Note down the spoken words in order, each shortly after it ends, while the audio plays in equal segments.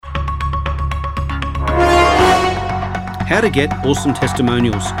How to get awesome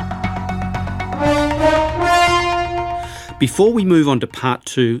testimonials. Before we move on to part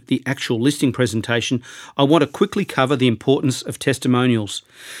 2, the actual listing presentation, I want to quickly cover the importance of testimonials.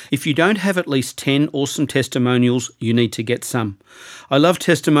 If you don't have at least 10 awesome testimonials, you need to get some. I love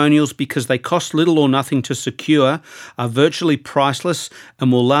testimonials because they cost little or nothing to secure, are virtually priceless,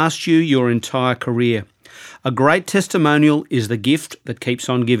 and will last you your entire career. A great testimonial is the gift that keeps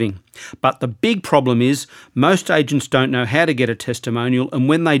on giving. But the big problem is most agents don't know how to get a testimonial, and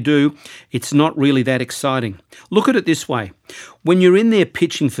when they do, it's not really that exciting. Look at it this way. When you're in there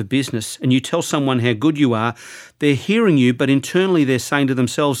pitching for business and you tell someone how good you are, they're hearing you, but internally they're saying to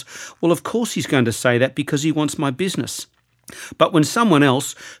themselves, well, of course he's going to say that because he wants my business. But when someone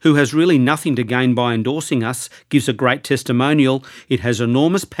else, who has really nothing to gain by endorsing us, gives a great testimonial, it has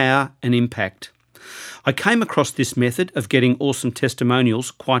enormous power and impact. I came across this method of getting awesome testimonials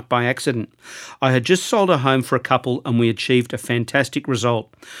quite by accident. I had just sold a home for a couple and we achieved a fantastic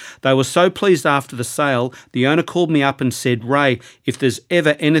result. They were so pleased after the sale, the owner called me up and said, "Ray, if there's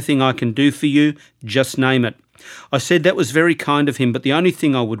ever anything I can do for you, just name it." I said that was very kind of him, but the only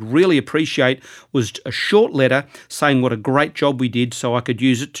thing I would really appreciate was a short letter saying what a great job we did so I could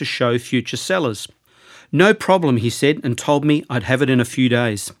use it to show future sellers. "No problem," he said, and told me I'd have it in a few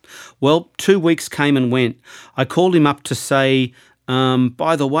days. Well, 2 weeks came and went. I called him up to say,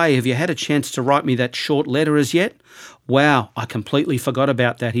 by the way, have you had a chance to write me that short letter as yet? "Wow, I completely forgot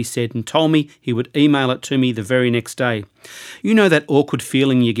about that," he said, and told me he would email it to me the very next day. You know that awkward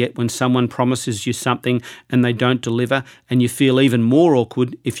feeling you get when someone promises you something and they don't deliver, and you feel even more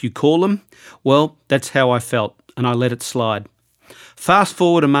awkward if you call them? Well, that's how I felt, and I let it slide. Fast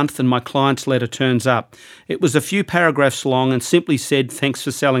forward a month and my client's letter turns up. It was a few paragraphs long and simply said, "Thanks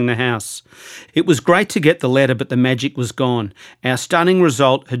for selling the house." It was great to get the letter, but the magic was gone. Our stunning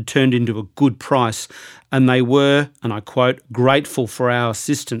result had turned into a good price, and they were, and I quote, "grateful for our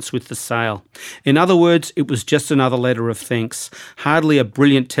assistance with the sale." In other words, it was just another letter of thanks. Hardly a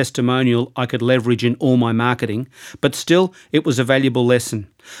brilliant testimonial I could leverage in all my marketing, but still, it was a valuable lesson.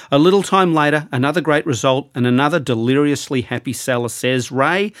 A little time later, another great result and another deliriously happy seller says,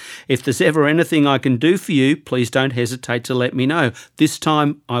 "Ray, if there's ever anything I can do for you, please don't hesitate to let me know." This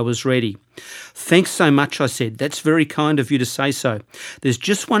time I was ready. "Thanks so much," I said. "That's very kind of you to say so. There's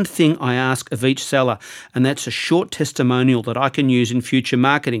just one thing I ask of each seller, and that's a short testimonial that I can use in future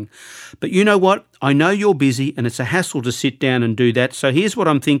marketing. But you know what? I know you're busy and it's a hassle to sit down and do that, so here's what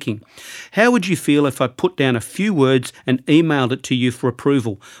I'm thinking. How would you feel if I put down a few words and emailed it to you for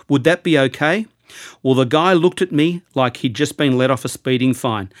approval? Would that be okay?" Well, the guy looked at me like he'd just been let off a speeding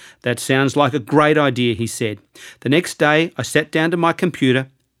fine. "That sounds like a great idea," he said. The next day, I sat down to my computer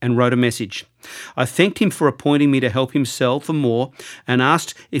and wrote a message. I thanked him for appointing me to help him sell for more and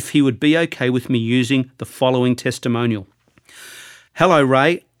asked if he would be okay with me using the following testimonial. "Hello,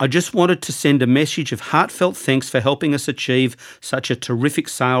 Ray. I just wanted to send a message of heartfelt thanks for helping us achieve such a terrific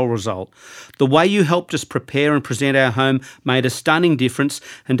sale result. The way you helped us prepare and present our home made a stunning difference,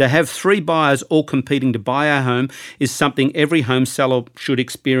 and to have 3 buyers all competing to buy our home is something every home seller should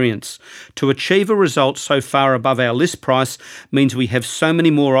experience. To achieve a result so far above our list price means we have so many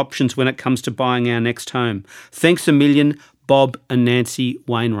more options when it comes to buying our next home. Thanks a million, Bob and Nancy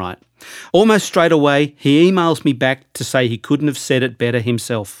Wainwright." Almost straight away, he emails me back to say he couldn't have said it better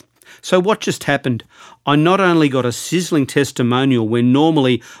himself. So what just happened? I not only got a sizzling testimonial where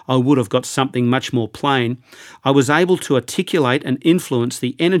normally I would have got something much more plain, I was able to articulate and influence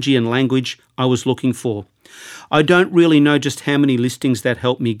the energy and language I was looking for. I don't really know just how many listings that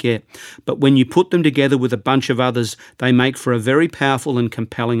helped me get, but when you put them together with a bunch of others, they make for a very powerful and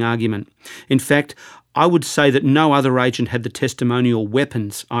compelling argument. In fact, I would say that no other agent had the testimonial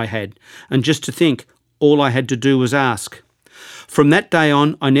weapons I had, and just to think, all I had to do was ask. From that day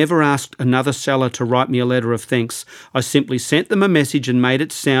on, I never asked another seller to write me a letter of thanks. I simply sent them a message and made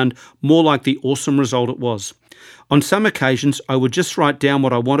it sound more like the awesome result it was. On some occasions, I would just write down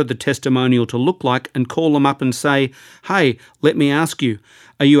what I wanted the testimonial to look like and call them up and say, "Hey, let me ask you,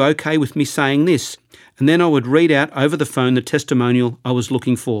 are you okay with me saying this?" And then I would read out over the phone the testimonial I was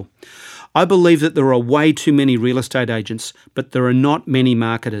looking for. I believe that there are way too many real estate agents, but there are not many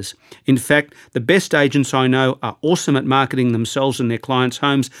marketers. In fact, the best agents I know are awesome at marketing themselves and their clients'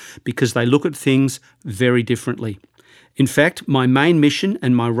 homes because they look at things very differently. In fact, my main mission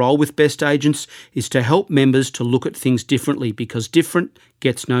and my role with Best Agents is to help members to look at things differently because different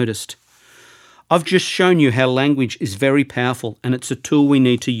gets noticed. I've just shown you how language is very powerful and it's a tool we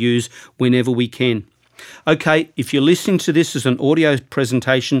need to use whenever we can. Okay, if you're listening to this as an audio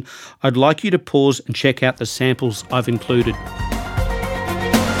presentation, I'd like you to pause and check out the samples I've included.